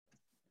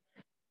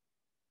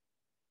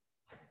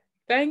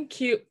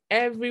Thank you,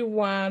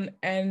 everyone.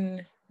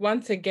 And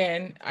once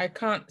again, I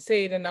can't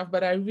say it enough,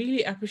 but I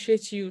really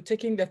appreciate you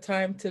taking the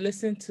time to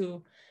listen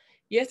to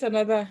yet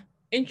another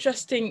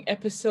interesting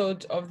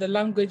episode of the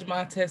Language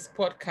Matters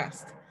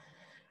podcast.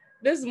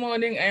 This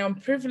morning, I am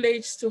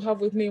privileged to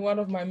have with me one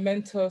of my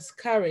mentors,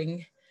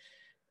 Karen,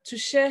 to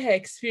share her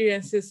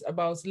experiences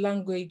about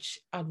language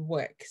at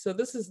work. So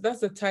that's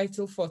the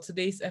title for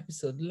today's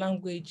episode,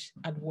 Language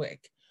at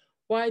Work.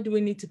 Why do we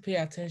need to pay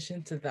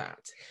attention to that?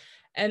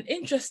 And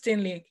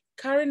interestingly,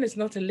 Karen is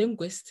not a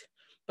linguist,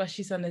 but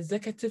she's an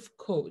executive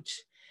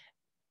coach.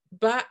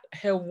 But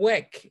her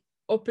work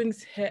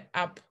opens her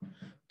up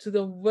to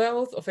the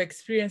wealth of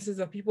experiences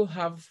that people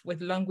have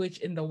with language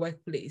in the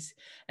workplace.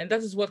 And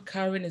that is what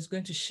Karen is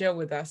going to share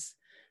with us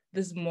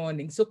this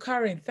morning. So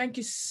Karen, thank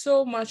you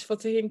so much for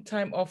taking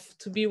time off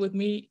to be with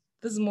me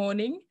this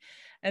morning.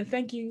 And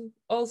thank you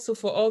also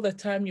for all the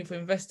time you've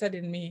invested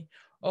in me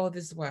all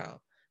this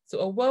while. So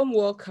a warm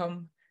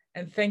welcome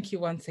and thank you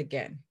once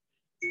again.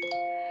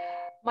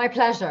 My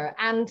pleasure.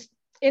 And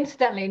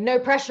incidentally, no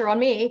pressure on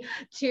me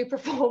to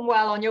perform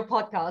well on your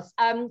podcast.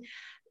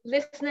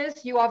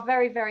 Listeners, you are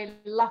very, very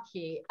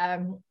lucky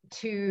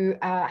to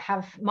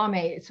have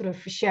Mame sort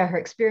of share her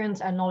experience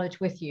and knowledge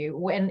with you.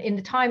 When in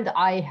the time that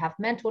I have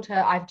mentored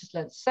her, I've just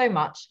learned so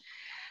much.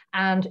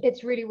 And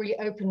it's really, really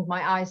opened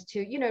my eyes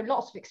to,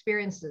 lots of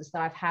experiences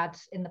that I've had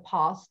in the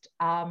past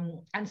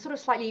and sort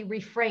of slightly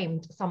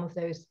reframed some of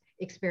those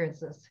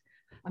experiences.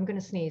 I'm going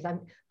to sneeze. I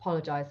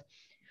apologize.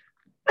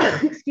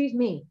 Excuse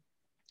me.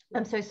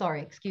 I'm so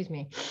sorry. Excuse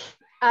me.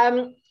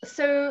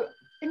 So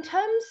in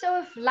terms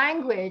of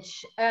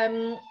language,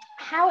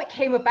 how it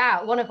came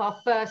about, one of our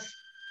first,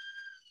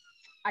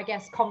 I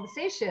guess,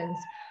 conversations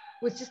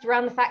was just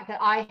around the fact that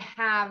I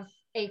have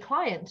a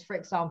client, for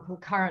example,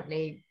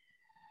 currently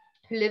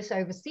who lives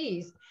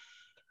overseas,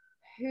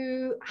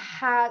 who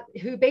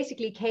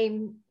basically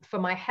came for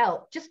my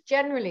help, just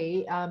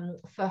generally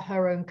for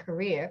her own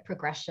career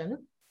progression.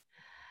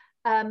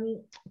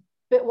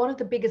 But one of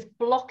the biggest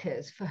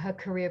blockers for her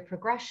career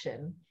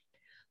progression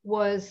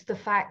was the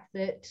fact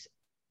that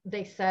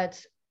they said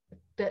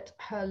that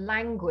her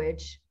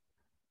language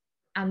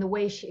and the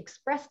way she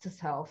expressed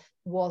herself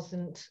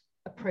wasn't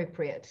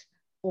appropriate,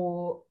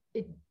 or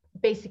it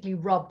basically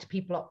rubbed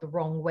people up the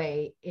wrong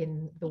way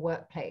in the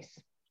workplace.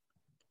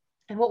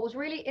 And what was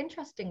really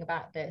interesting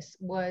about this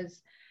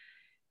was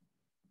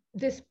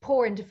this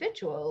poor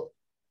individual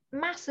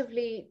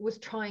massively was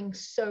trying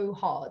so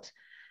hard,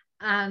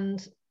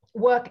 and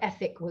work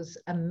ethic was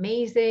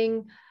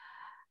amazing,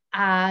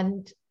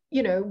 and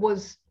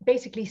was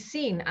basically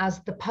seen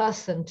as the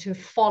person to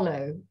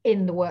follow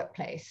in the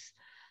workplace.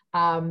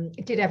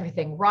 Did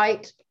everything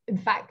right. In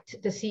fact,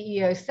 the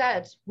CEO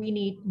said, we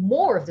need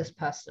more of this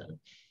person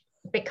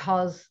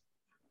because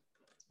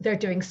they're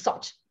doing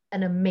such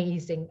an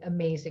amazing,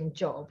 amazing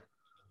job.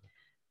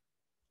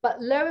 But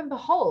lo and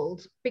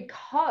behold,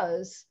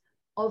 because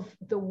of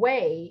the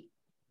way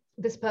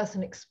this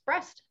person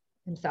expressed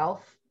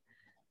himself,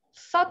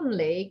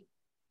 suddenly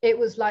it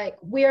was like,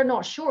 we are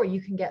not sure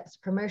you can get this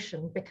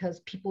promotion because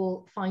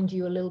people find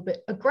you a little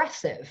bit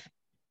aggressive.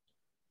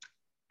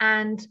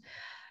 And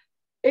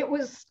it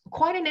was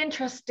quite an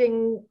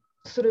interesting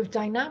sort of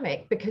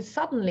dynamic, because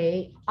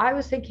suddenly I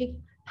was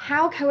thinking,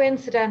 how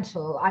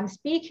coincidental. I'm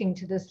speaking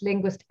to this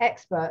linguist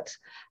expert,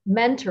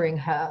 mentoring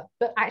her,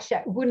 but actually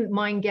I wouldn't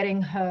mind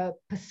getting her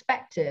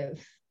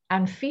perspective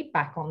and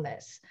feedback on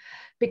this,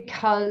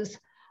 because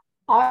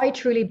I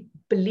truly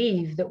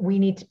believe that we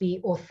need to be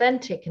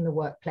authentic in the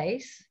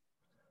workplace.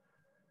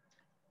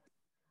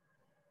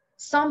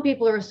 Some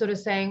people are sort of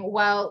saying,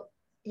 well,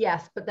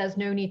 yes, but there's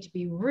no need to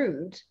be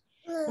rude.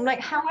 I'm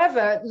like,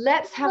 however,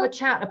 let's have a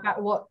chat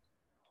about what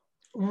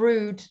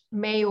rude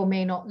may or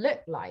may not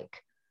look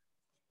like.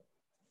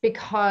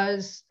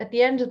 Because at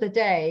the end of the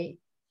day,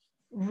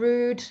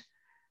 rude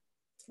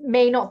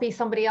may not be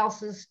somebody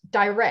else's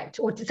direct,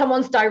 or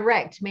someone's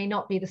direct may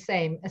not be the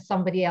same as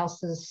somebody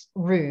else's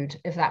rude,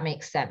 if that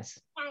makes sense.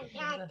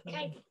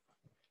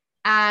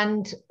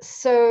 And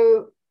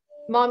so,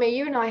 Mame,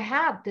 you and I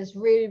had this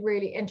really,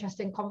 really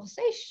interesting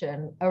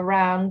conversation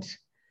around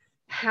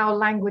how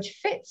language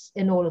fits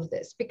in all of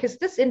this, because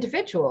this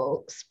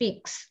individual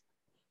speaks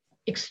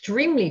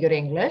extremely good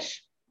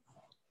English,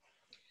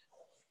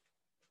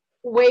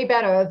 way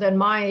better than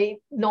my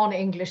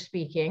non-English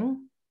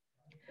speaking.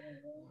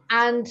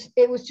 And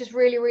it was just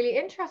really, really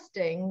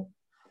interesting,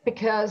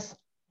 because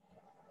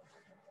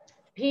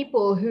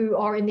people who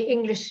are in the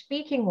English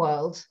speaking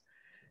world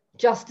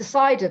just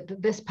decided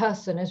that this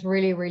person is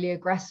really, really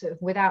aggressive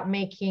without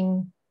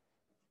making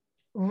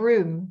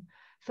room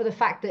for the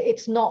fact that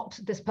it's not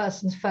this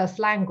person's first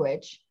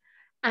language.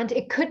 And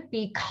it could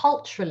be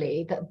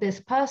culturally that this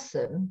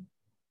person,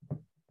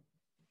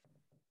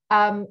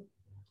 the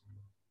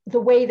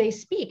way they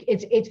speak,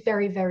 it's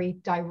very, very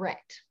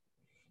direct.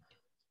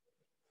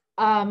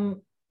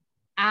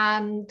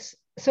 And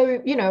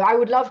so, I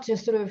would love to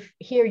sort of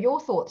hear your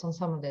thoughts on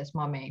some of this,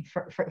 Mame,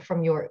 from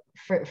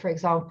for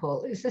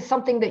example. Is this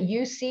something that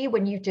you see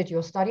when you did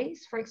your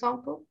studies, for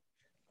example?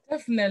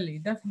 Definitely,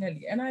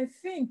 definitely. And I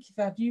think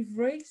that you've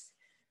raised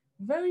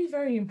very,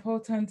 very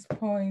important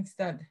points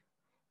that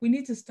we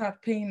need to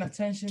start paying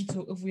attention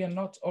to if we are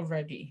not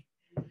already.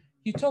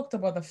 You talked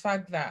about the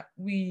fact that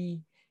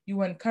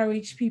you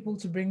encourage people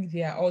to bring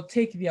their or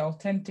take their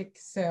authentic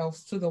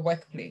selves to the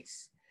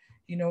workplace,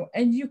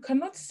 and you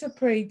cannot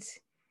separate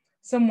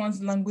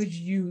someone's language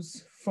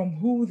use from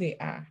who they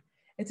are.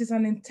 It is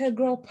an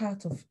integral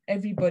part of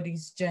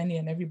everybody's journey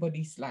and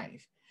everybody's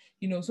life.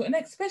 So, and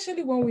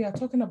especially when we are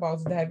talking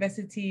about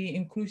diversity,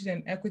 inclusion,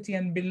 and equity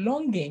and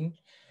belonging,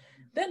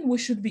 then we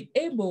should be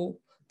able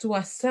to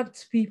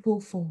accept people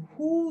for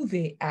who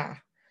they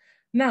are.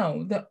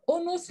 Now, the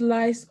onus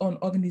lies on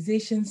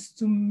organizations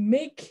to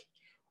make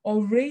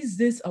or raise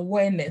this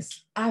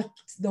awareness at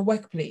the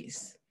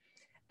workplace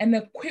and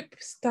equip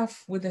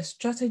staff with the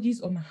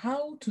strategies on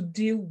how to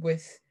deal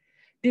with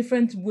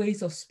different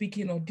ways of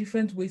speaking or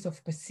different ways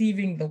of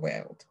perceiving the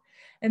world.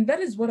 And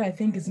that is what I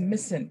think is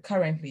missing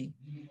currently,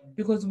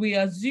 because we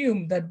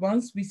assume that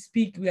once we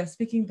speak, we are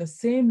speaking the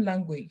same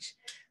language,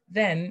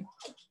 then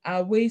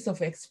our ways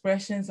of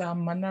expressions, our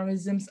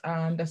mannerisms,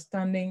 our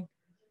understanding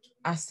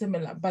are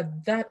similar.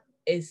 But that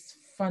is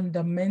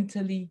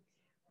fundamentally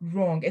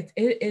wrong. It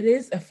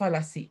is a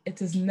fallacy.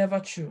 It is never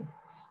true.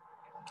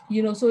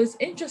 So it's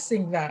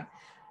interesting that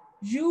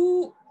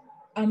you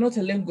are not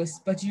a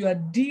linguist, but you are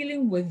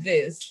dealing with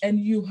this and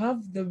you have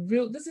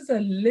this is a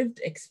lived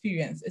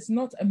experience. It's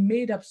not a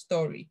made up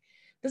story.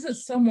 This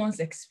is someone's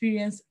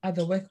experience at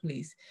the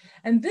workplace.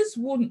 And this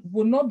would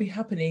not be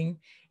happening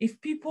if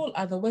people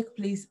at the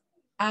workplace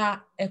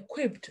are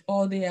equipped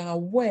or they are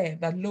aware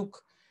that,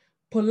 look,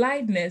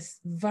 politeness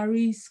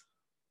varies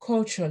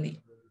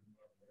culturally.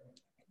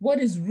 What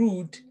is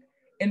rude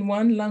in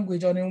one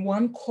language or in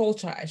one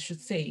culture, I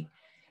should say,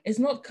 is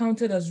not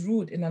counted as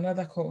rude in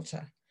another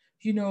culture.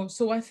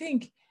 So I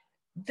think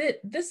that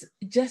this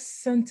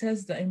just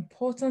centers the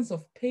importance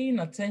of paying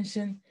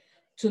attention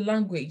to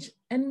language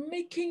and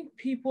making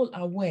people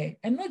aware,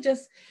 and not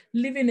just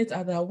leaving it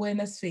at the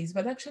awareness phase,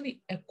 but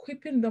actually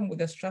equipping them with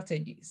the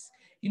strategies.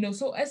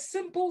 So a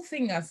simple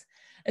thing as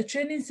a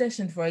training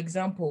session, for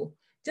example,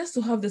 just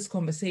to have this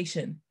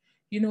conversation,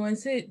 and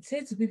say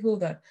to people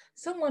that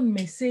someone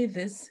may say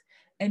this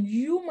and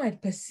you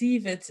might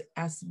perceive it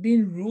as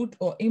being rude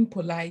or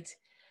impolite,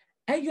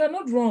 and you are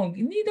not wrong.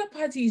 Neither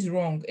party is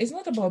wrong. It's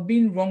not about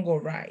being wrong or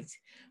right,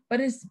 but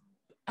it's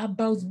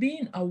about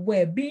being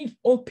aware, being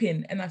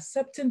open, and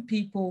accepting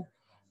people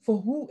for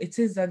who it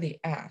is that they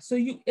are. So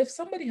if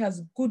somebody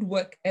has good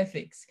work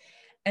ethics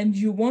and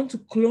you want to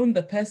clone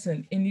the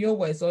person in your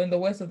words or in the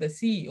words of the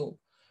CEO,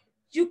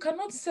 you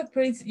cannot say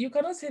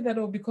that,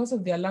 oh, because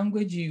of their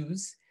language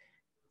use,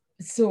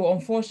 so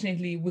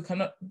unfortunately we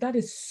cannot. That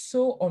is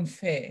so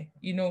unfair,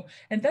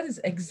 and that is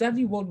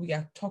exactly what we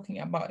are talking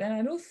about. And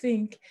I don't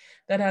think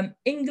that an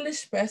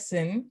English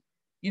person,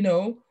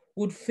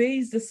 would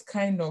face this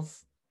kind of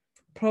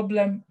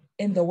problem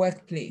in the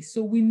workplace.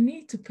 So we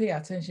need to pay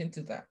attention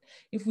to that.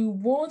 If we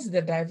want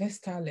the diverse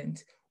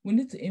talent, we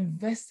need to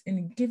invest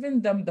in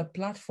giving them the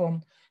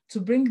platform to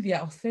bring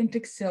their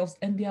authentic selves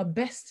and their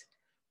best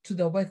to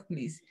the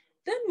workplace.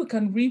 Then we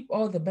can reap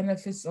all the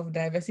benefits of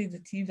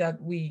diversity that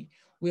we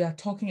are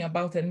talking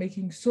about and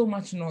making so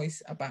much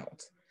noise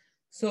about.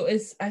 So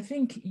I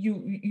think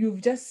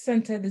you've just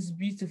centered this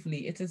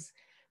beautifully. It is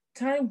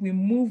time we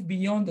move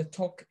beyond the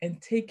talk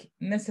and take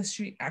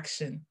necessary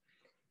action,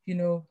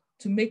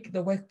 to make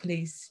the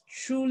workplace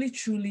truly,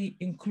 truly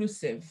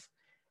inclusive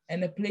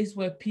and a place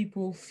where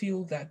people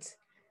feel that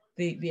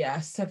they are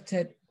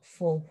accepted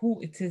for who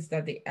it is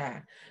that they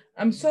are.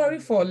 I'm sorry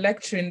for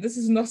lecturing. This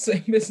is not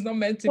saying it's not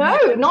meant to No,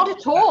 be. not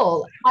at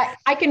all.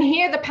 I can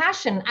hear the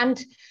passion,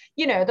 and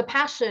the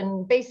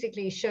passion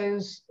basically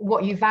shows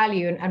what you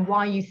value and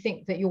why you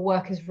think that your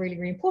work is really,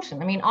 really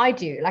important. I mean, I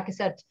do. Like I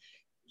said,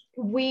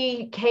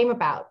 we came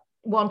about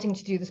wanting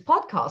to do this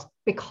podcast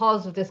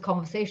because of this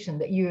conversation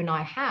that you and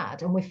I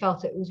had, and we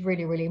felt it was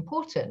really, really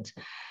important.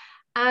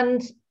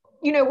 And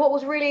what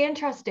was really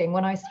interesting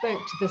when I spoke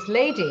to this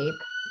lady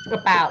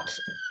about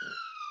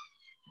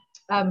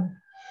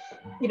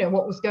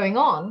what was going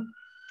on,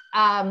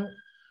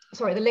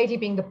 sorry, the lady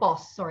being the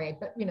boss, sorry,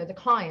 but the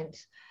client,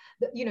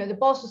 the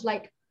boss was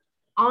like,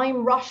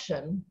 I'm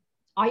Russian,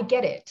 I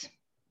get it.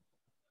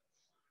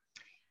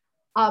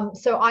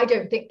 So I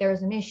don't think there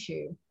is an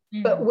issue.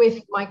 But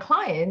with my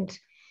client,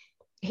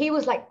 he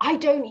was like, I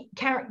don't,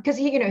 Karen, because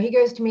he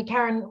goes to me,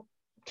 Karen,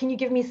 can you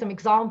give me some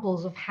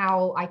examples of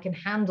how I can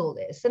handle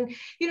this? And,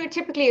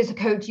 typically as a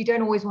coach, you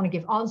don't always want to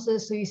give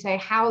answers. So you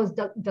say,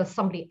 does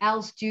somebody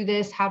else do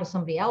this? How does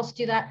somebody else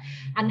do that?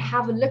 And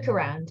have a look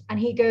around. And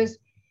he goes,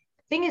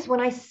 thing is, when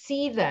I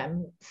see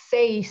them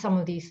say some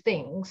of these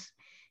things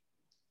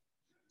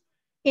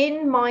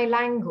in my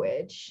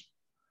language,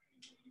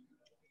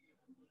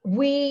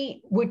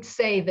 we would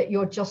say that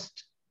you're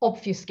just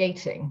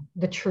obfuscating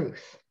the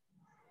truth.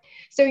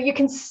 So you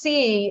can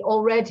see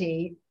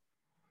already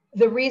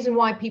the reason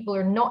why people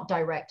are not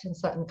direct in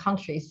certain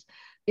countries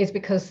is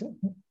because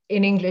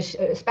in English,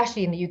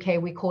 especially in the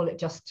UK, we call it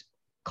just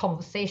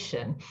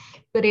conversation.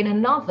 But in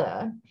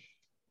another,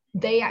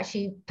 they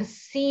actually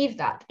perceive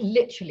that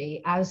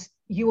literally as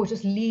you are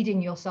just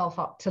leading yourself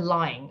up to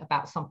lying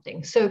about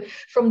something. So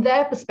from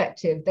their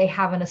perspective, they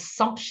have an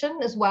assumption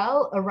as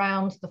well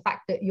around the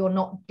fact that you're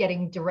not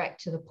getting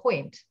direct to the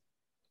point.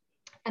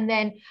 And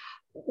then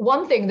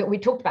one thing that we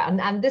talked about,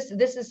 and this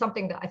is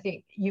something that I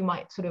think you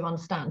might sort of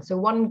understand. So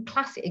one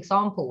classic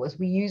example was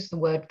we used the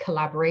word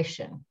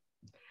collaboration.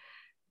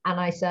 And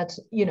I said,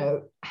 you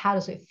know, how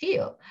does it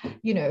feel?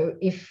 You know,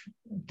 if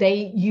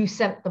you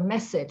sent the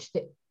message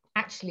that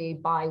actually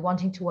by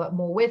wanting to work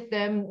more with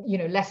them, you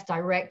know, less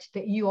direct,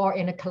 that you are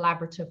in a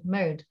collaborative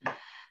mode.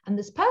 And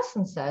this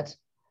person said,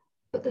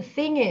 but the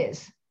thing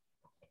is,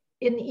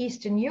 in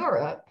Eastern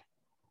Europe,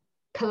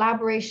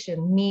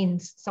 collaboration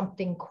means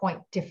something quite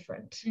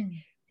different.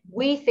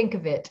 We think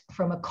of it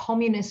from a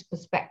communist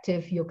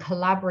perspective. You're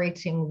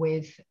collaborating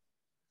with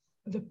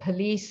the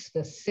police,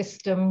 the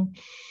system,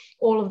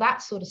 all of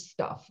that sort of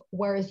stuff.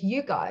 Whereas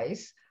you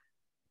guys,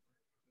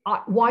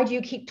 why do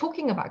you keep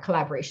talking about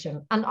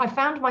collaboration? And I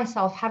found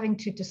myself having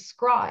to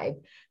describe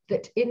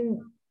that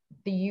in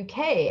the UK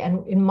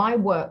and in my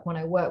work, when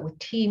I work with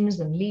teams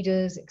and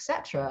leaders,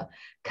 etc.,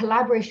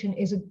 collaboration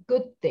is a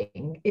good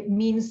thing. It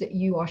means that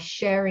you are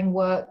sharing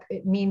work.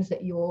 It means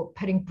that you're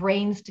putting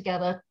brains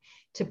together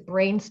to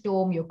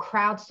brainstorm, you're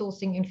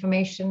crowdsourcing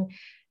information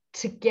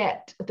to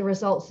get the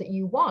results that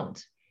you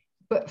want.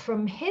 But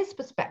from his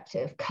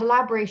perspective,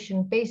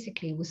 collaboration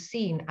basically was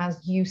seen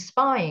as you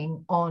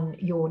spying on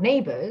your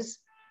neighbors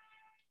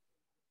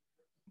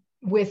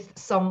with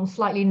some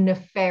slightly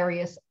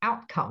nefarious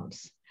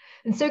outcomes.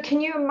 And so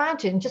can you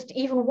imagine just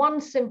even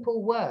one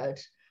simple word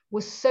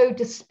was so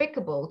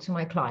despicable to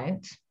my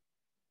client,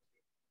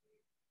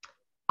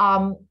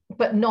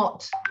 but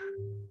not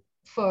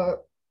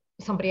for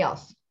somebody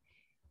else.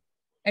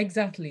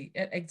 Exactly.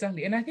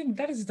 And I think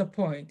that is the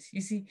point.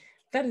 You see,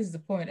 that is the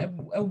point.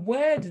 A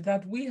word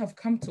that we have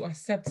come to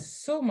accept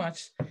so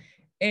much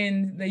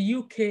in the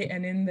UK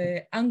and in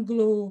the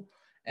Anglo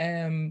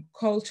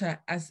culture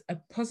as a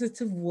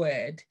positive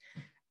word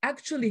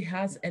actually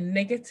has a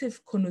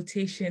negative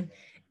connotation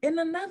in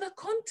another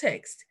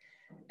context.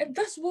 And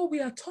that's what we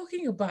are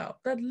talking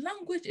about. That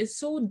language is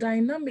so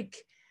dynamic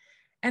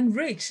and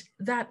rich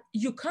that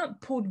you can't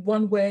put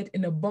one word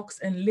in a box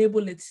and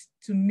label it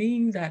to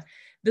mean that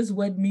this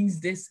word means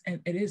this and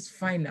it is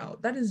final.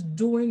 That is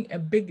doing a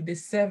big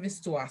disservice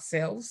to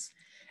ourselves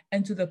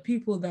and to the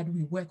people that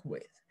we work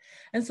with.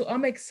 And so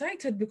I'm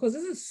excited because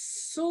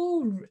this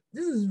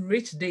is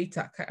rich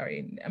data,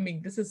 Karen. I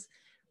mean, this is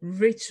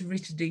rich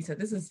data.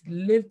 This is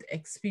lived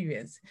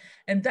experience.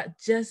 And that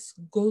just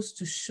goes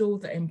to show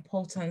the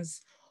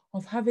importance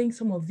of having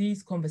some of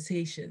these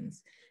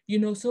conversations. You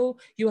know, so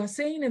you are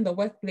saying in the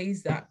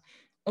workplace that,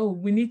 oh,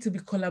 we need to be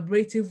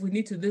collaborative, we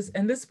need to this,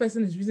 and this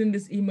person is reading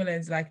this email and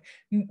it's like,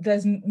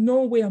 there's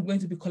no way I'm going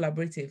to be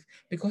collaborative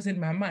because in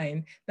my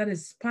mind, that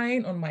is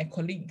spying on my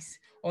colleagues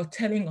or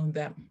telling on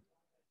them.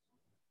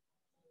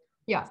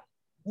 Yeah.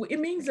 It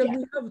means that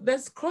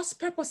there's cross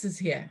purposes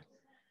here.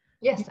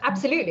 Yes,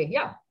 absolutely.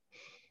 Yeah.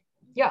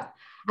 Yeah.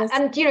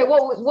 And you know,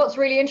 what's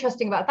really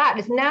interesting about that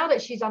is now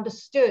that she's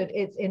understood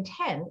its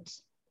intent,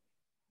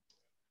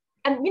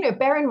 and you know,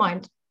 bear in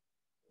mind,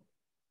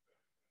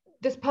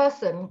 this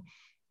person,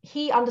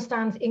 he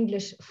understands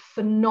English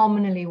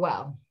phenomenally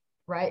well,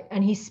 right?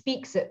 And he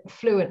speaks it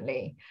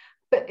fluently,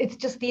 but it's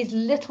just these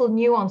little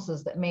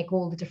nuances that make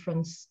all the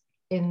difference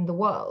in the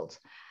world.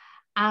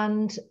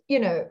 And, you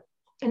know,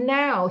 and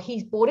now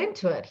he's bought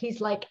into it.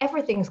 He's like,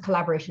 everything's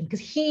collaboration because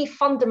he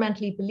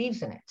fundamentally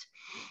believes in it.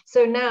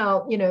 So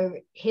now, you know,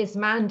 his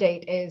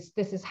mandate is,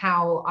 this is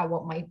how I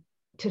want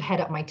to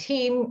head up my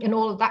team and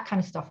all of that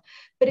kind of stuff.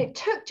 But it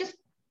took just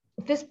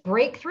this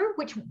breakthrough,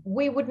 which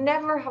we would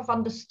never have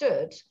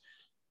understood,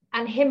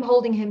 and him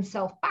holding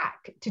himself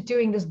back to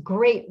doing this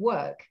great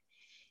work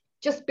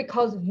just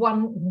because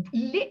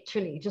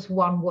literally just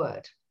one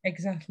word.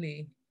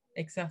 Exactly.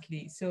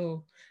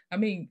 So, I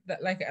mean,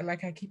 that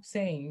like I keep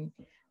saying,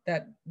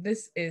 that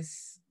this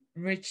is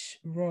rich,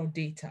 raw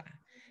data.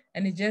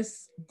 And it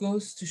just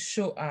goes to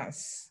show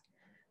us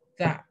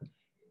that,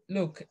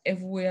 look, if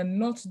we are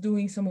not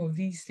doing some of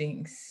these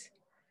things,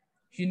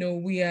 you know,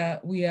 we are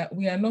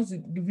not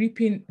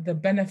reaping the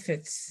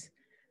benefits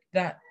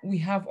that we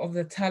have of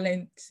the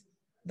talent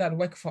that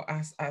work for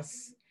us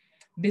as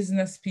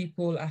business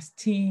people, as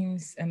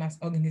teams, and as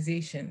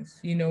organizations,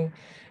 you know.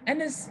 And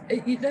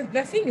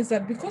the thing is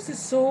that because it's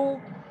so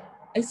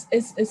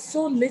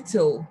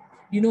little,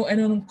 you know,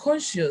 and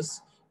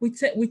unconscious, we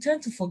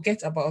tend to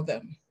forget about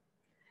them,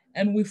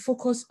 and we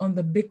focus on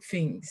the big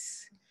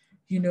things,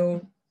 you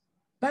know.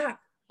 But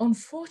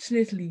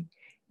unfortunately,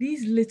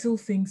 these little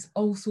things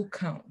also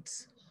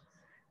count,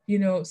 you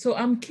know. So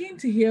I'm keen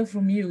to hear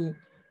from you.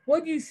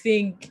 What do you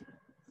think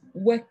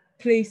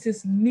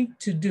workplaces need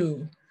to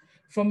do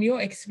from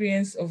your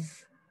experience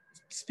of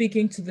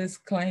speaking to this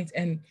client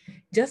and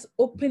just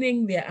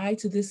opening their eye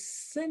to this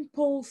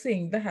simple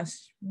thing that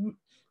has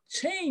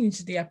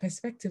changed their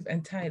perspective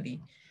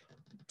entirely?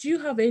 Do you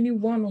have any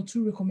one or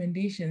two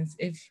recommendations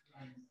if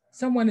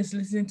someone is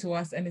listening to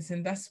us and is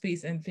in that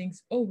space and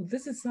thinks, oh,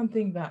 this is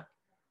something that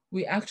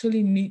we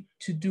actually need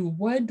to do.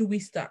 Where do we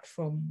start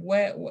from?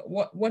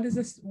 What is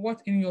this?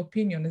 What, in your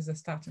opinion, is the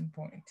starting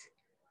point?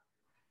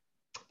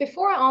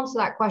 Before I answer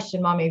that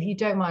question, Mami, if you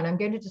don't mind, I'm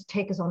going to just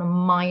take us on a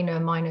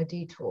minor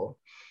detour.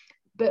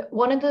 But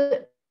one of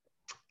the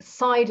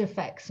side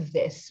effects of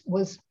this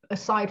was,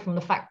 aside from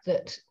the fact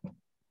that,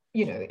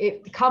 you know,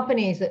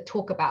 companies that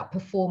talk about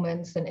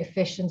performance and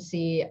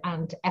efficiency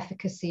and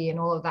efficacy and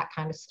all of that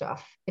kind of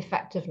stuff,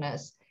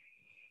 effectiveness,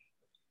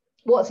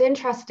 what's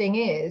interesting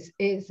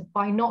is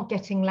by not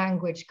getting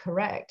language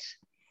correct,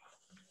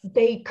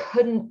 they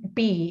couldn't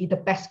be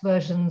the best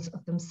versions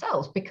of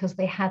themselves because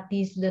they had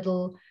these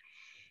little,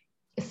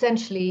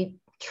 essentially,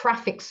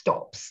 traffic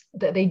stops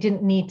that they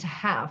didn't need to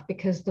have,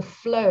 because the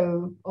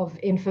flow of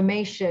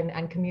information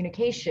and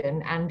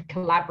communication and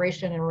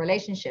collaboration and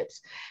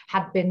relationships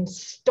had been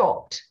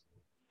stopped.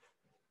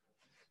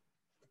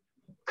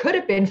 Could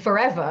have been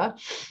forever,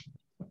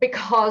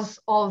 because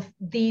of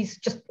these,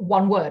 just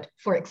one word,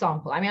 for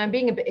example. I mean, I'm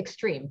being a bit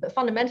extreme, but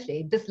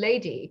fundamentally, this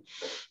lady,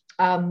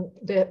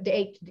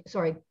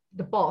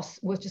 the boss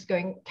was just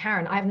going,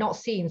 Karen, I have not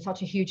seen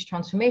such a huge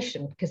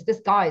transformation, because this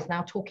guy is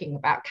now talking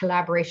about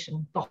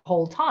collaboration the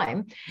whole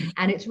time.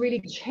 And it's really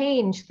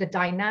changed the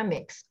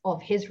dynamics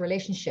of his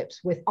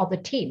relationships with other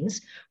teams,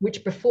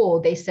 which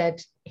before they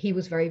said he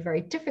was very,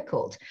 very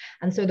difficult.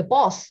 And so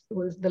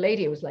the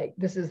lady was like,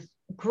 this is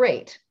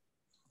great.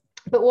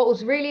 But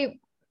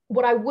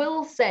what I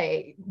will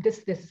say,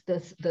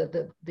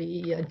 the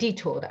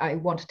detour that I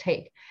want to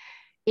take,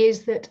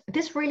 is that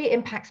this really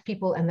impacts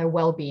people and their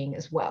well-being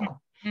as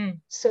well.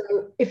 So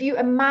if you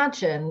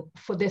imagine,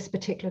 for this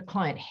particular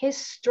client, his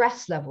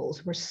stress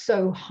levels were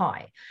so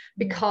high,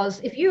 because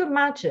if you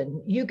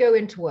imagine you go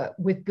into work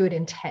with good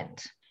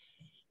intent,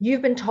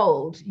 you've been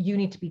told you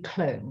need to be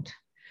cloned.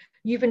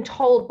 You've been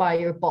told by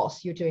your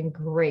boss you're doing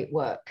great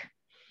work.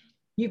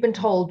 You've been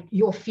told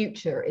your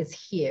future is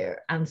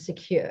here and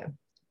secure.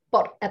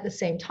 But at the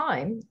same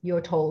time,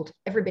 you're told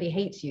everybody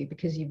hates you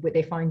because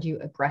they find you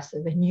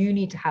aggressive and you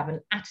need to have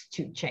an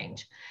attitude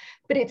change.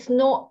 But it's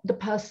not the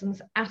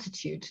person's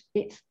attitude.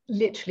 It's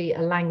literally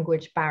a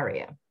language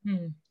barrier.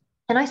 And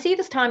I see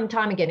this time and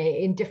time again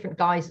in different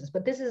guises,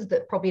 but this is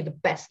probably the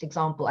best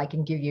example I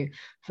can give you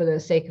for the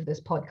sake of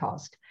this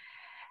podcast.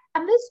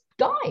 And this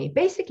guy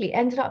basically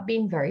ended up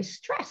being very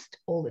stressed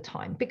all the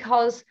time,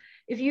 because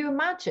if you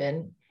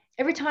imagine,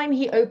 every time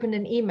he opened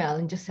an email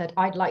and just said,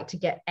 I'd like to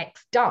get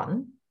X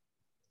done,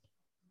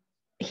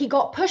 he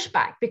got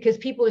pushback because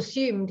people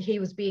assumed he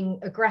was being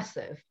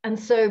aggressive. And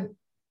so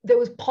there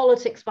was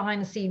politics behind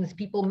the scenes,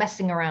 people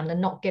messing around and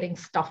not getting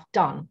stuff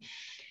done.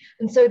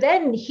 And so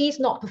then he's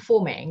not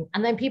performing,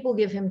 and then people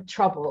give him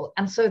trouble.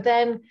 And so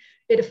then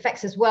it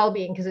affects his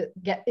well-being because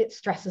it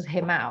stresses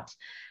him out.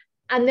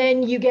 And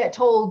then you get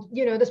told,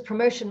 you know, this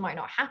promotion might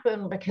not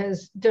happen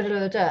because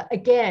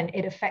again,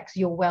 it affects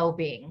your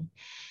well-being.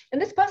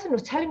 And this person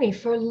was telling me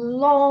for a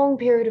long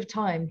period of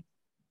time,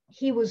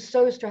 he was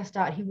so stressed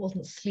out, he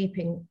wasn't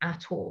sleeping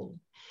at all.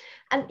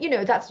 And, you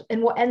know,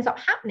 and what ends up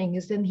happening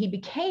is then he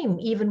became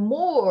even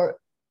more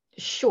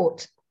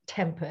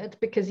short-tempered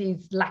because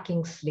he's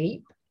lacking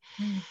sleep.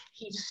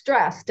 He's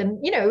stressed.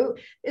 And, you know,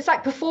 it's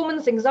like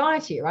performance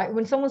anxiety, right?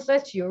 When someone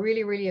says to you, you're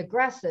really, really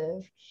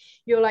aggressive,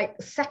 you're like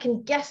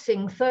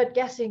second-guessing,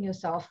 third-guessing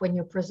yourself when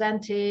you're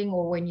presenting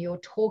or when you're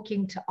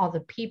talking to other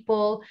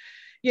people.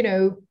 You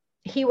know,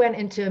 he went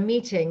into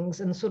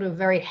meetings and sort of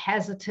very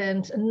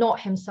hesitant and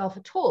not himself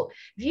at all.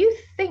 If you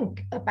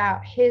think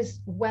about his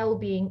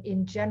well-being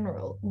in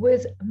general,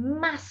 was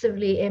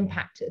massively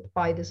impacted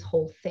by this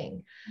whole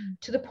thing,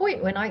 to the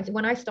point when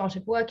I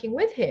started working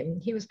with him,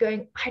 he was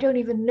going, I don't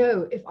even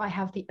know if I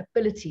have the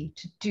ability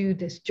to do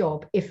this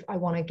job if I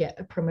want to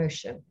get a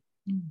promotion.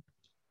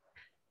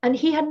 And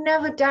he had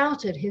never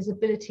doubted his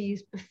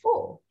abilities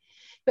before,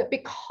 but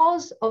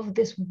because of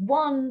this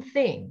one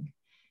thing,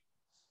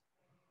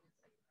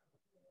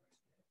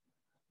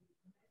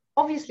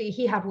 obviously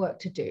he had work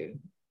to do,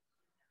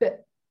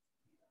 but,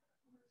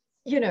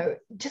 you know,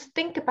 just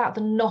think about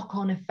the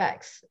knock-on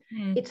effects.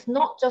 It's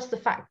not just the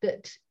fact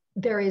that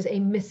there is a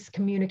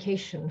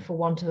miscommunication, for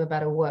want of a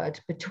better word,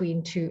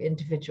 between two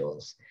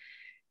individuals.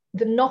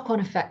 The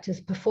knock-on effect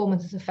is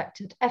performance is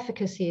affected,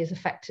 efficacy is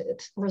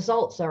affected,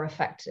 results are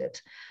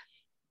affected,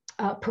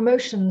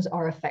 promotions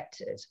are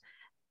affected.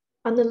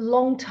 And the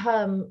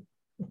long-term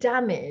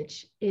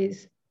damage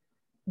is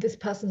this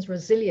person's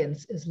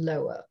resilience is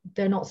lower.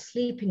 They're not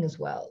sleeping as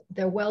well.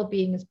 Their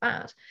well-being is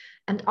bad.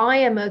 And I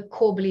am a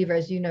core believer,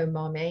 as you know,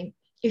 Mame,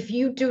 if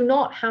you do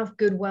not have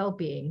good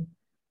well-being,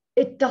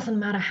 it doesn't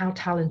matter how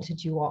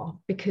talented you are,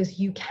 because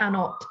you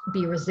cannot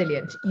be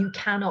resilient. You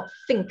cannot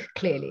think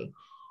clearly.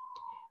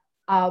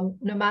 No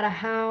matter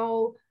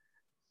how,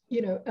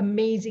 you know,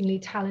 amazingly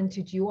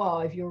talented you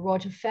are, if you're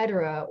Roger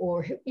Federer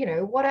or, you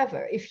know,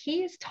 whatever, if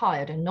he is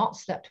tired and not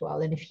slept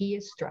well, and if he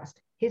is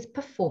stressed, his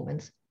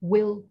performance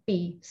will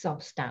be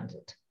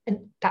substandard.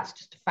 And that's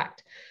just a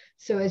fact.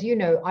 So as you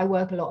know, I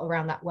work a lot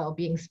around that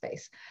well-being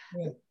space.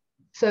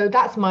 So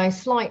that's my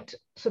slight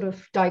sort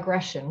of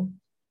digression.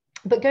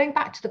 But going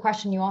back to the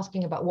question you're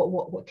asking about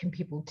what can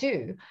people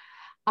do,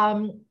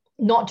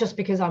 not just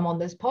because I'm on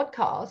this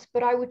podcast,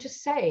 but I would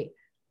just say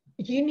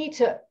you need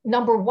to,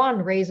 number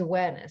one, raise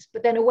awareness,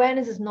 but then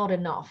awareness is not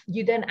enough.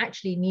 You then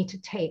actually need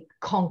to take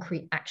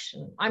concrete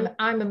action.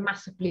 I'm a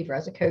massive believer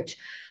as a coach.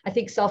 I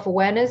think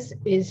self-awareness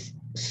is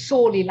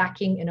sorely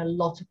lacking in a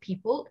lot of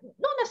people,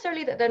 not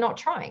necessarily that they're not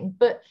trying,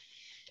 but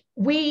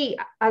we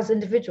as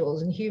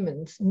individuals and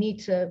humans need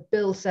to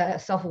build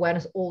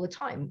self-awareness all the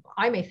time.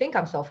 I may think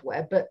I'm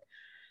self-aware, but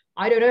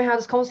I don't know how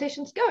this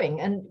conversation's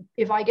going. And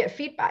if I get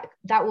feedback,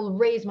 that will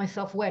raise my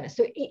self-awareness.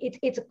 So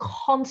it's a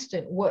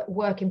constant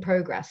work in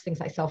progress, things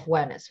like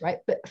self-awareness, right?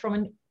 But from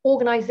an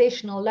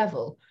organizational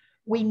level,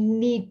 we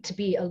need to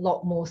be a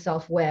lot more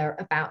self-aware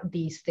about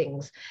these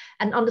things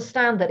and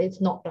understand that it's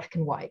not black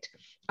and white.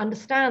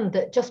 Understand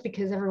that just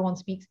because everyone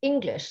speaks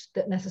English,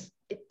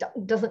 it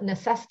doesn't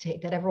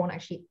necessitate that everyone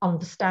actually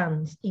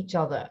understands each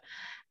other.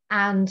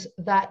 And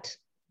that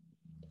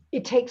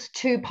it takes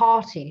two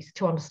parties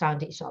to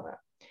understand each other.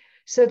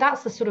 So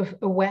that's the sort of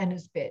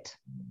awareness bit,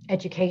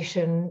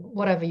 education,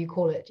 whatever you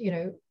call it. You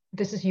know,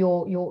 this is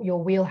your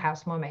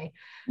wheelhouse, Mame.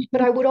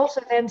 But I would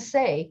also then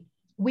say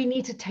we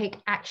need to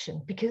take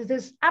action, because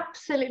there's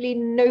absolutely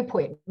no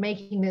point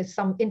making this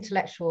some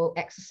intellectual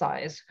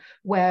exercise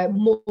where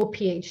more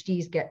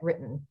PhDs get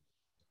written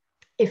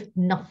if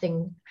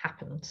nothing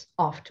happens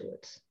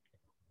afterwards.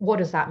 What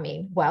does that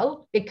mean?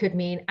 Well, it could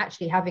mean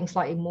actually having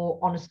slightly more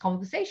honest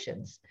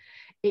conversations.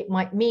 It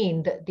might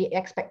mean that the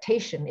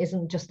expectation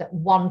isn't just that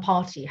one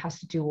party has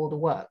to do all the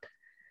work.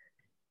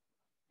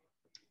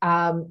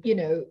 You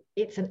know,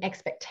 it's an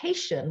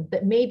expectation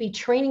that maybe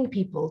training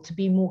people to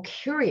be more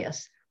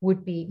curious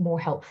would be more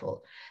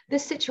helpful.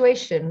 This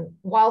situation,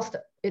 whilst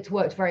it's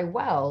worked very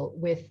well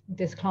with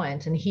this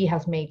client and he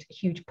has made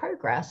huge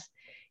progress,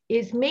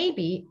 is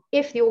maybe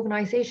if the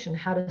organization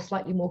had a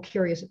slightly more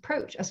curious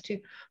approach as to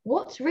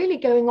what's really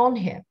going on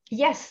here.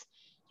 Yes,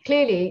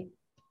 clearly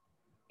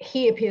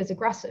he appears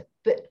aggressive,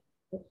 but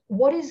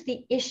what is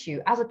the issue?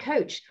 As a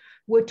coach,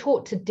 we're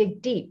taught to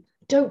dig deep.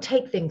 Don't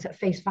take things at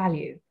face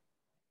value.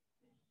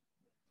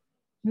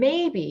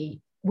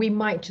 Maybe we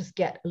might just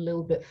get a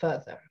little bit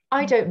further.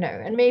 I don't know.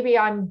 And maybe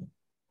I'm,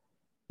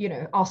 you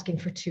know, asking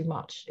for too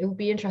much. It would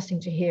be interesting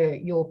to hear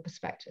your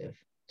perspective.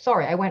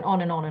 Sorry, I went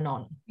on and on and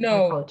on.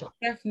 No,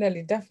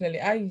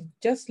 definitely. I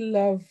just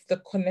love the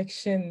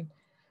connection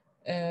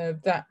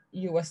that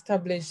you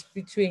established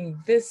between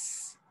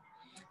this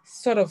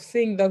sort of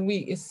thing that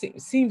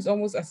it seems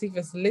almost as if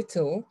it's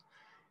little,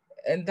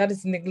 and that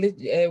is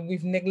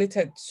we've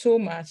neglected so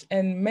much,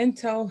 and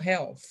mental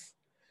health,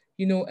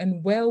 you know,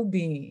 and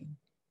well-being,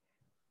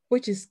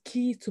 which is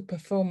key to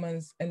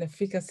performance and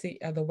efficacy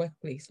at the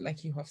workplace,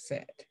 like you have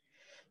said.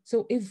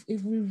 So if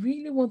we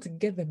really want to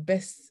get the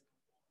best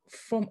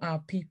from our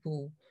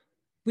people,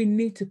 we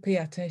need to pay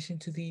attention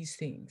to these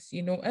things,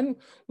 you know, and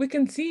we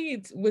can see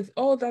it with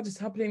all that is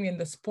happening in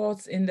the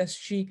sports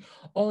industry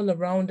all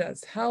around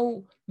us,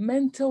 how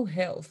mental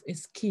health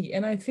is key.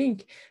 And I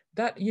think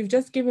that you've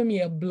just given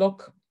me a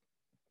blog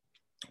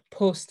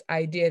post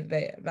idea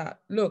there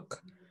that,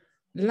 look,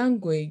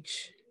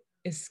 language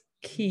is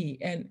key.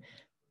 And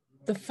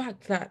the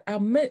fact that I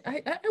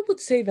would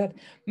say that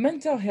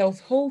mental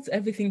health holds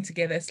everything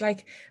together. It's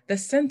like the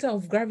center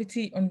of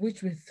gravity on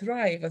which we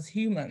thrive as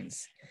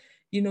humans,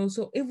 you know.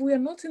 So if we are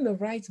not in the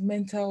right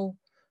mental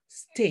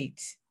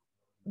state,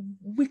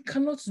 we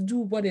cannot do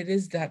what it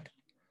is that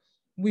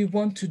we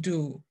want to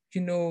do,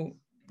 you know,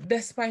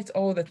 despite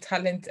all the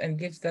talent and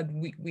gifts that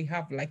we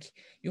have, like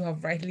you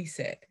have rightly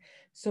said.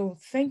 So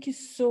thank you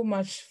so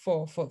much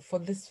for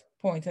this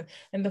point,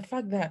 and the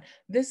fact that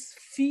this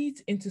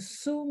feeds into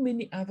so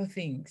many other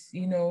things,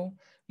 you know.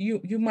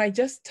 You might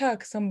just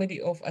tag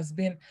somebody off as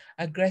being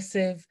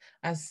aggressive,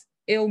 as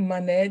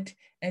ill-mannered,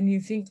 and you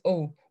think,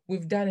 oh,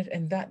 we've done it,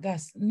 and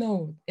that's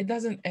no, it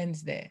doesn't end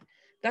there.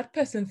 That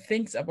person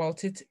thinks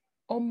about it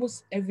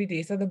almost every day.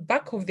 It's at the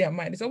back of their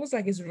mind. It's almost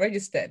like it's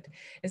registered.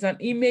 It's an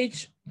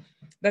image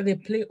that they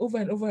play over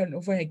and over and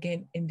over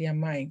again in their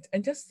mind.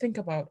 And just think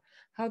about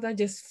how that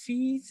just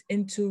feeds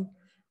into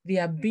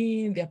their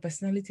being, their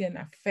personality, and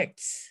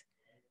affects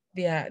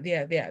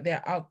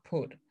their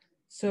output.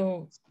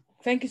 So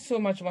thank you so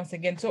much once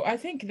again. So I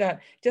think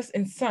that just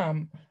in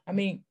sum, I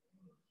mean,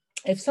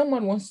 if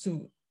someone wants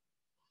to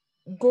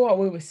go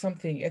away with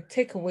something, a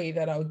takeaway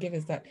that I would give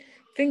is that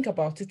think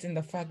about it in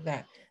the fact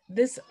that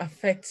this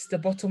affects the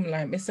bottom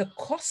line. It's a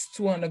cost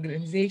to an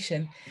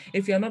organization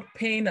if you're not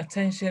paying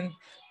attention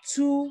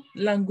to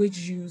language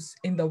use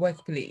in the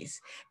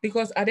workplace.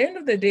 Because at the end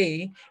of the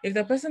day, if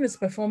the person is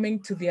performing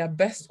to their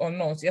best or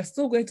not, you're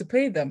still going to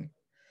pay them.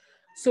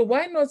 So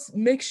why not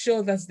make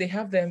sure that they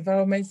have the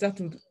environments that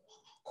would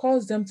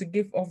cause them to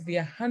give off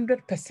their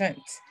 100%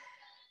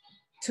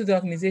 to the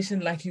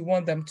organization like you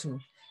want them to,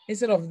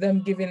 instead of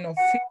them giving off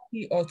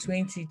 50 or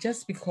 20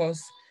 just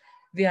because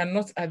they are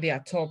not at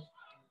their top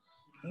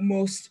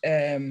most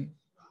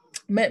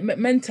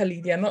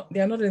mentally, they are not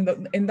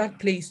in that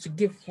place to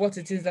give what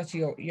it is that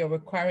you're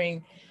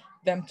requiring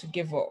them to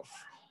give off.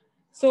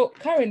 So,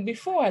 Karen,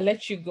 before I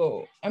let you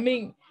go, I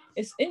mean,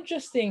 it's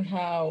interesting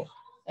how,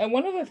 and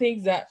one of the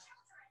things that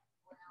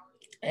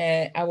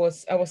I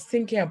was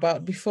thinking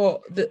about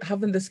before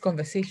having this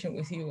conversation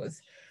with you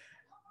was,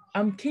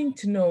 I'm keen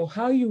to know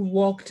how you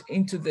walked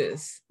into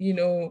this.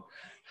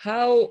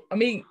 How, I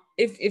mean,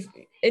 if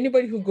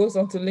anybody who goes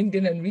onto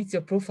LinkedIn and reads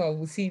your profile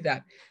will see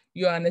that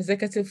you're an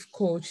executive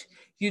coach.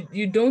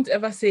 You don't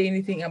ever say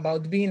anything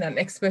about being an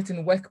expert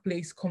in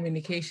workplace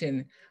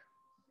communication,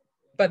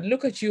 but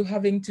look at you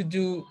having to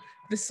do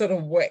this sort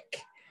of work.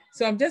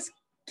 So I'm just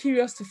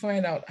curious to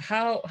find out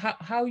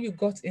how you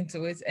got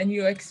into it and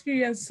your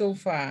experience so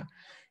far.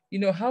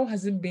 How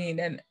has it been,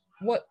 and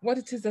what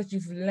it is that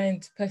you've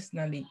learned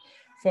personally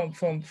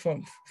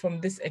from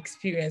this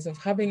experience of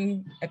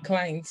having a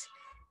client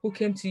who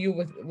came to you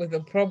with a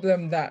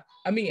problem that,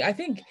 I mean, I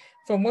think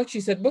from what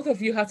you said, both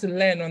of you had to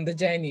learn on the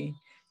journey,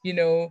 you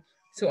know.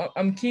 So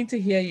I'm keen to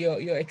hear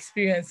your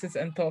experiences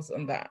and thoughts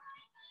on that.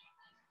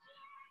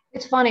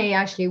 It's funny,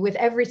 actually, with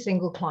every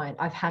single client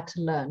I've had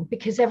to learn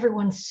because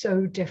everyone's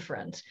so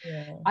different.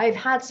 Yeah. I've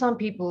had some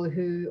people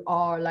who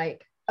are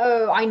like,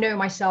 oh, I know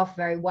myself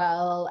very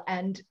well.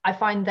 And I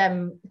find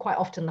them quite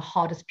often the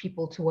hardest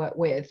people to work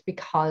with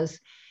because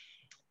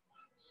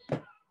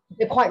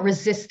they're quite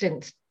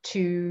resistant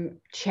to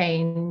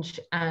change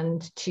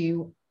and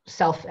to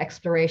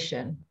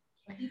self-exploration.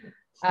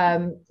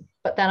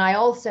 But then I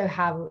also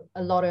have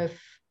a lot of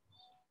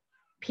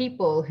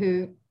people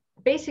who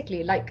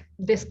basically, like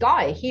this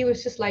guy, he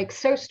was just like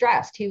so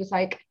stressed. He was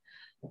like,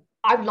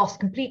 I've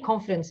lost complete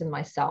confidence in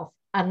myself.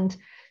 And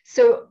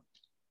so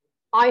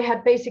I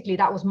had basically,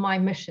 that was my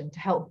mission to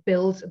help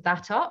build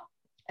that up.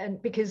 And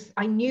because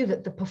I knew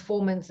that the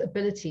performance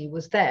ability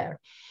was there.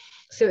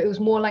 So it was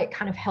more like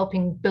kind of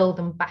helping build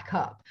them back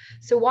up.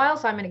 So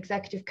whilst I'm an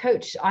executive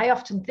coach, I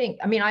often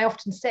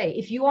say,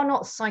 if you are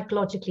not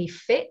psychologically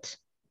fit,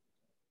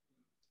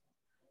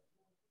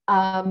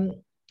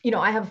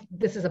 I have,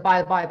 this is a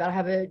by the by, but I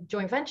have a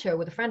joint venture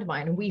with a friend of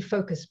mine, and we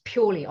focus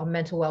purely on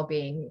mental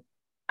well-being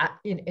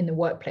in the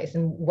workplace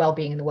and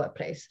well-being in the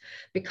workplace,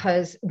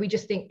 because we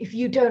just think if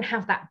you don't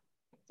have that,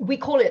 we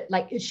call it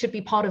like it should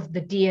be part of the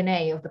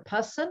DNA of the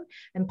person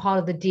and part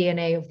of the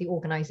DNA of the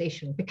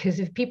organization. Because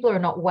if people are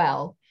not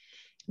well,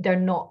 they're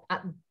not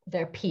at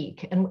their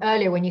peak. And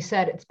earlier when you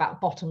said it's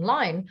about bottom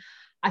line,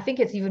 I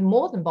think it's even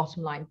more than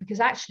bottom line, because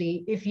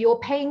actually, if you're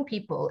paying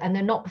people and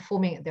they're not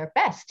performing at their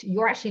best,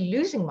 you're actually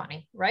losing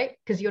money, right?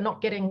 Because you're not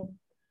getting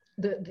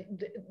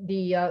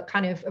the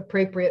kind of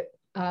appropriate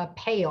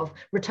pay of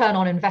return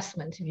on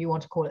investment, if you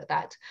want to call it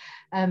that,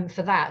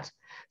 for that.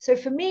 So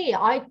for me,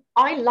 I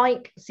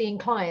like seeing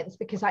clients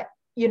because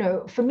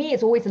for me,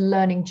 it's always a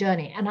learning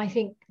journey. And I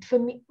think for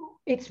me,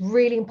 it's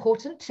really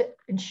important to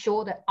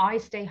ensure that I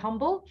stay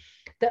humble,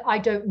 that I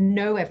don't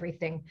know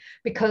everything.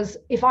 Because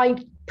if I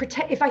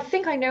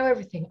think I know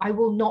everything, I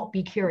will not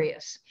be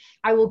curious.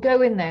 I will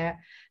go in there.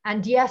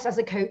 And yes, as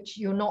a coach,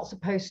 you're not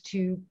supposed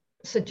to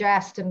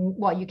suggest, and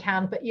well, you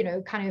can, but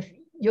kind of,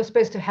 you're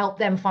supposed to help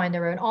them find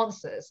their own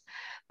answers.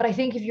 But I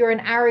think if you're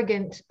an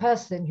arrogant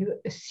person who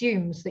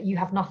assumes that you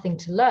have nothing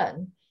to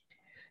learn,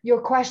 your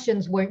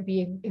questions won't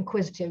be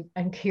inquisitive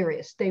and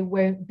curious. They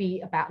won't be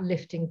about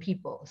lifting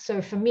people.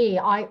 So for me,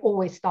 I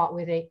always start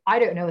with I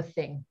don't know a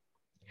thing.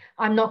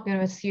 I'm not going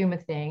to assume a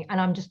thing. And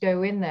I'm just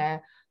go in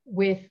there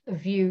with a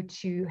view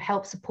to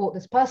help support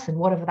this person,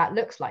 whatever that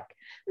looks like.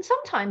 And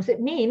sometimes it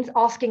means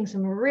asking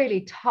some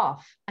really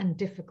tough and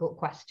difficult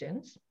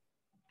questions.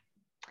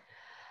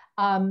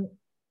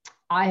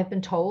 I have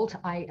been told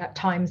I at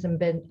times have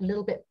been a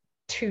little bit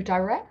too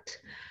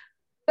direct,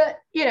 but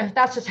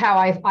that's just how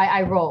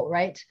I roll,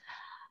 right?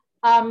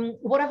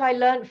 What have I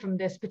learned from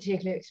this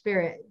particular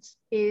experience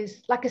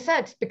is, like I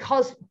said,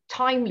 because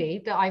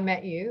timely that I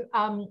met you,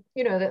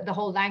 the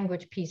whole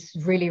language piece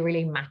really,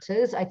 really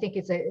matters. I think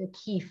it's a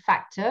key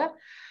factor.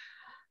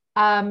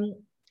 But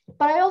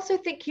I also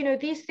think,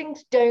 these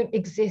things don't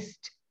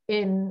exist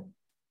and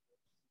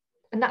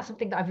that's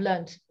something that I've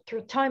learned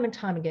through time and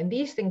time again.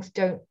 These things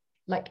don't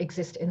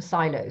exist in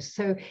silos.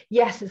 So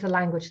yes, it's a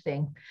language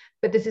thing,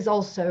 but this is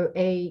also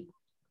a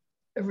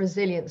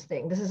resilience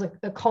thing. This is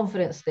a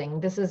confidence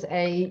thing. This is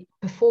a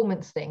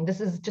performance thing.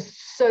 This is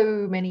just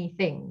so many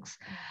things.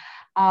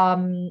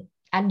 And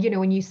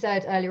when you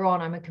said earlier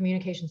on, I'm a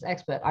communications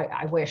expert,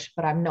 I wish,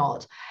 but I'm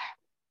not.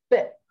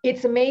 But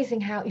it's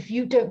amazing how if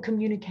you don't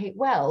communicate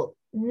well,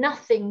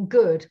 nothing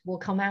good will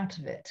come out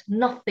of it.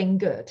 Nothing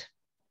good,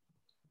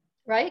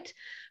 right?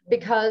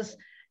 Because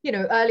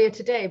earlier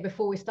today,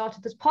 before we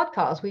started this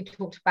podcast, we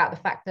talked about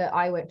the fact that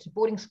I went to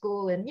boarding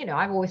school and,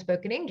 I've always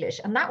spoken English.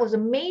 And that was a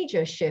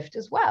major shift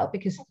as well,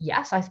 because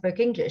yes, I spoke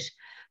English,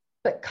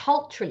 but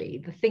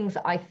culturally, the things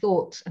that I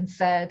thought and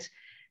said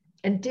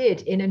and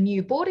did in a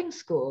new boarding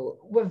school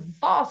were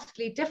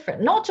vastly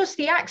different. Not just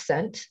the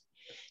accent,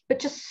 but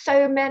just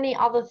so many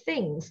other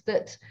things,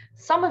 that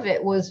some of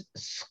it was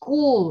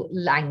school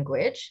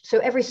language. So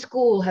every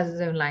school has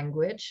its own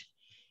language.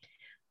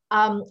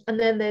 And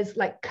then there's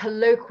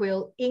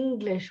colloquial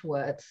English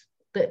words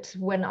that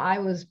when I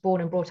was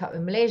born and brought up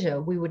in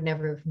Malaysia, we would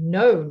never have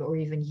known or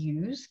even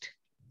used.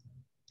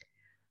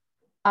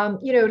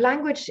 You know,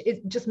 language,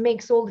 it just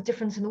makes all the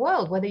difference in the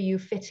world, whether you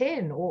fit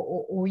in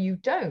or you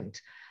don't.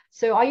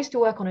 So I used to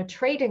work on a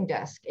trading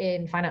desk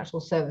in financial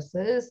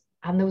services,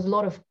 and there was a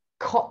lot of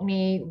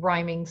Cockney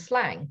rhyming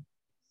slang.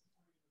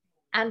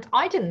 And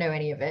I didn't know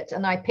any of it,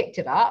 and I picked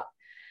it up.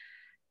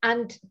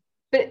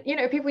 But you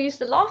know, people used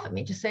to laugh at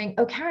me, just saying,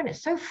 "Oh, Karen,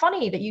 it's so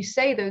funny that you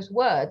say those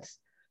words,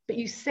 but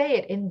you say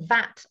it in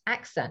that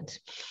accent."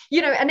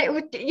 You know, and it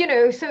would, you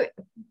know, so,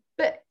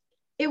 but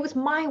it was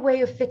my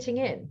way of fitting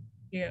in.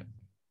 Yeah.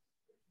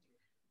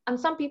 And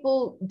some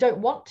people don't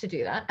want to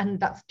do that, and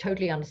that's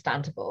totally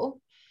understandable.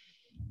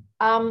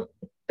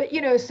 But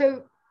you know,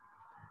 so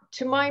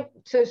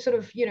to sort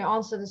of, you know,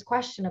 answer this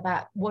question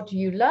about what do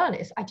you learn,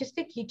 is I just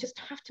think you just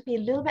have to be a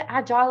little bit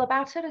agile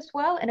about it as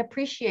well, and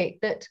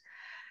appreciate that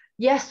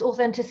yes,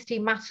 authenticity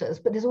matters,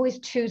 but there's always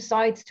two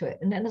sides to it.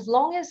 And then as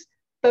long as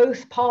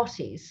both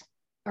parties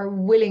are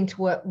willing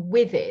to work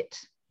with it,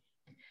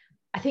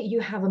 I think you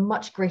have a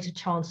much greater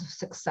chance of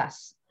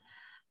success.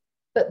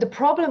 But the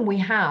problem we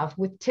have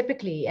with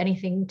typically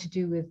anything to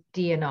do with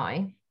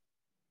D&I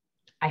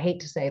hate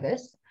to say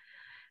this,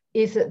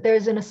 is that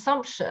there's an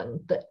assumption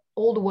that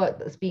all the work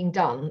that's being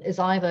done is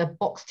either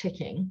box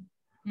ticking,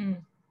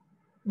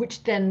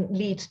 which then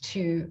leads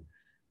to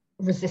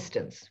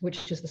resistance,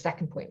 which is the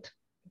second point.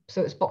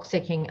 So it's box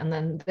ticking, and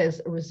then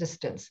there's a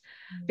resistance,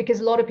 because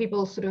a lot of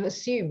people sort of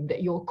assume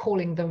that you're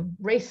calling them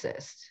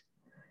racist.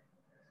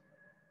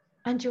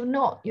 And you're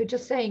not. You're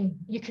just saying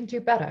you can do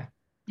better.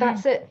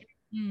 That's it.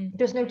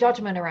 There's no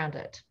judgment around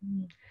it.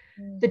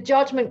 The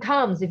judgment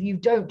comes if you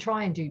don't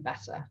try and do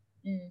better.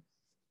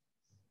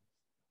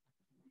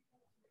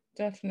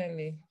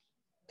 Definitely.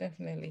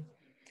 Definitely.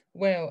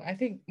 Well, I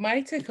think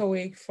my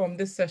takeaway from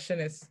this session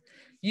is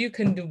you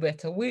can do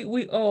better.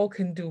 We all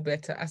can do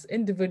better as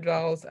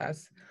individuals,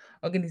 as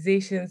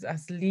organizations,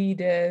 as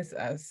leaders,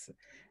 as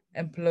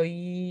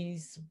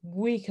employees.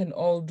 We can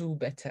all do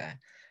better.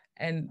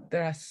 And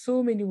there are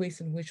so many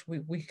ways in which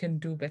we can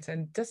do better.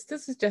 And this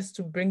is just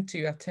to bring to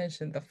your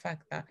attention the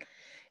fact that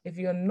if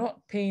you're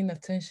not paying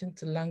attention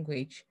to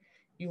language,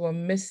 you are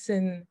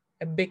missing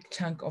a big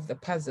chunk of the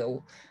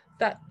puzzle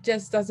that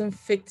just doesn't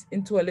fit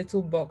into a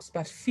little box,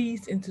 but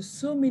feeds into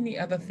so many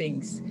other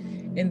things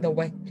in the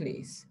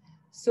workplace.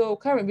 So,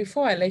 Karen,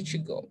 before I let you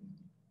go,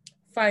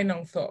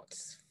 final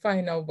thoughts,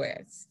 final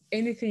words,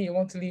 anything you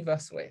want to leave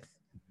us with?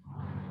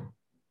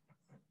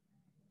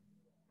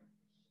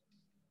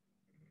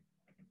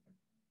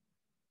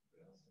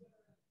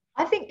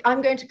 I think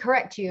I'm going to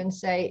correct you and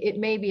say it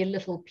may be a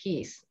little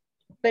piece,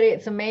 but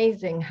it's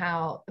amazing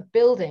how a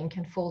building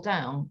can fall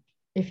down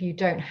if you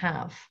don't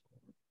have,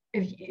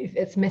 if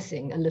it's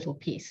missing a little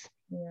piece.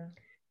 Yeah,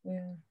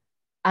 yeah.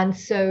 And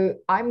so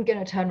I'm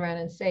going to turn around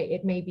and say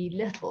it may be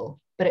little,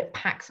 but it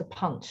packs a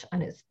punch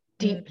and it's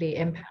deeply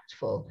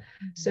impactful.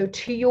 So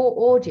to your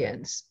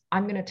audience,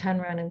 I'm going to turn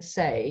around and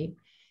say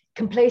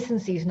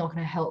complacency is not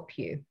going to help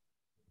you.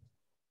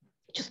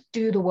 Just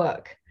do the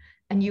work,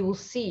 and you will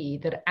see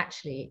that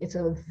actually it's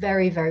a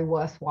very, very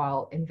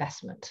worthwhile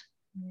investment.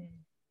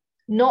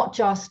 Not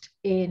just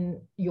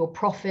in your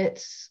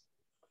profits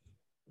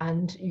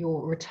and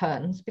your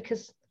returns,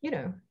 because, you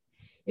know,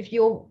 if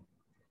your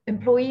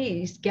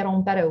employees get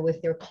on better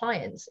with their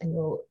clients and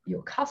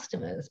your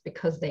customers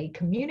because they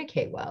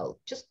communicate well,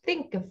 just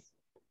think of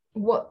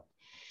what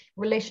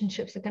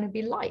relationships are going to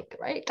be like,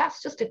 right?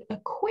 That's just a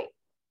quick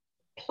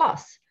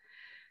plus.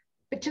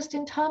 But just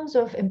in terms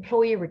of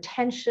employee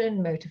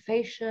retention,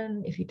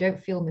 motivation, if you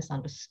don't feel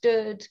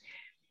misunderstood,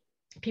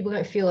 people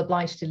don't feel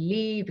obliged to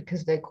leave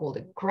because they're called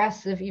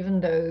aggressive, even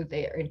though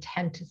their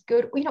intent is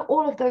good, you know,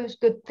 all of those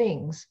good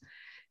things.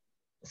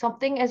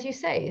 Something, as you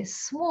say, is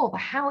small, but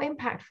how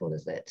impactful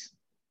is it?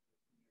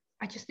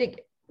 I just think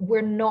we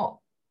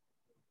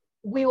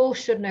all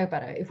should know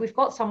better. If we've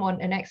got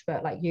someone, an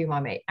expert like you, my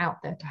mate,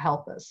 out there to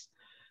help us,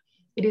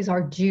 it is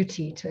our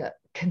duty to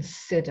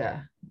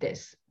consider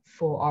this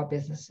for our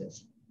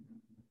businesses.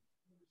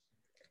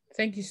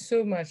 Thank you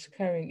so much,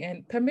 Karen.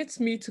 And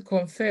permits me to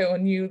confer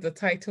on you the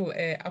title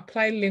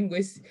Applied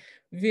Linguist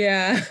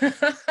via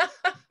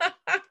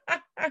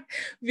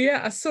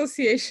via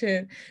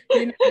association.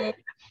 You know,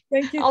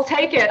 thank you. I'll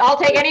take it. I'll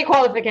take any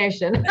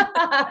qualification.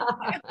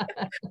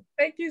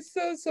 Thank you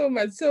so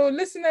much. So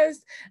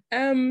listeners,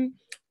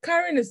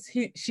 Karen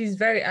she's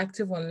very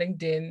active on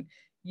LinkedIn.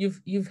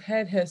 You've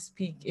heard her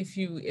speak. If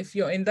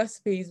you're in that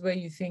space where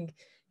you think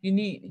you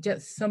need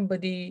just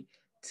somebody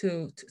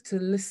to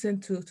listen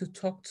to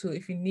talk to,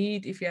 if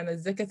you're an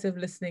executive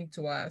listening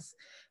to us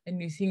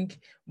and you think,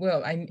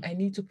 well, I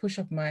need to push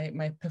up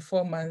my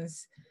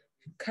performance,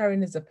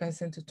 Karen is a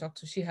person to talk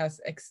to. She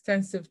has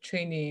extensive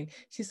training.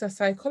 She's a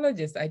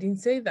psychologist. I didn't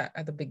say that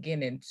at the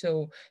beginning.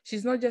 So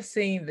she's not just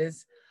saying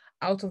this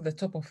out of the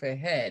top of her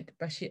head,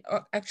 but she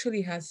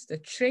actually has the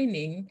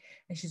training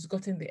and she's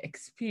gotten the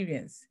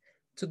experience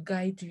to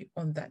guide you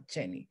on that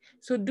journey.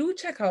 So do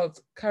check out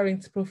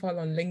Karen's profile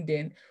on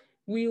LinkedIn.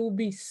 We will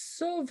be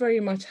so very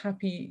much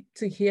happy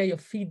to hear your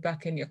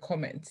feedback and your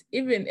comments,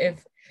 even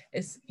if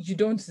you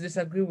don't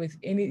disagree with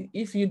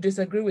if you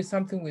disagree with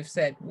something we've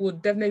said. We'll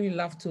definitely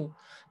love to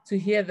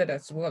hear that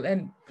as well.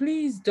 And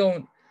please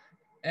don't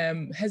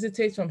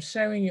hesitate from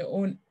sharing your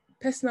own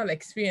personal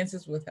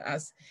experiences with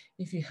us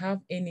if you have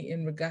any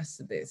in regards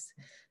to this.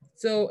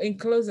 So in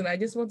closing, I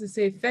just want to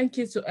say thank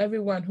you to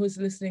everyone who's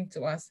listening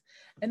to us,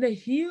 and a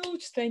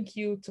huge thank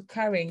you to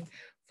Karen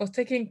for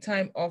taking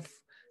time off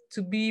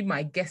to be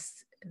my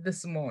guest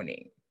this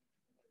morning.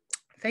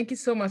 Thank you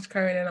so much,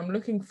 Karen, and I'm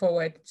looking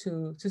forward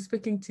to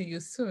speaking to you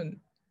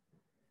soon.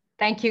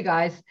 Thank you,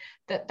 guys.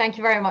 Thank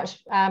you very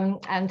much.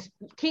 And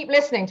keep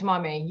listening to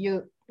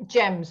Mummy.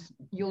 Gems,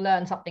 you'll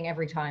learn something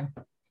every time.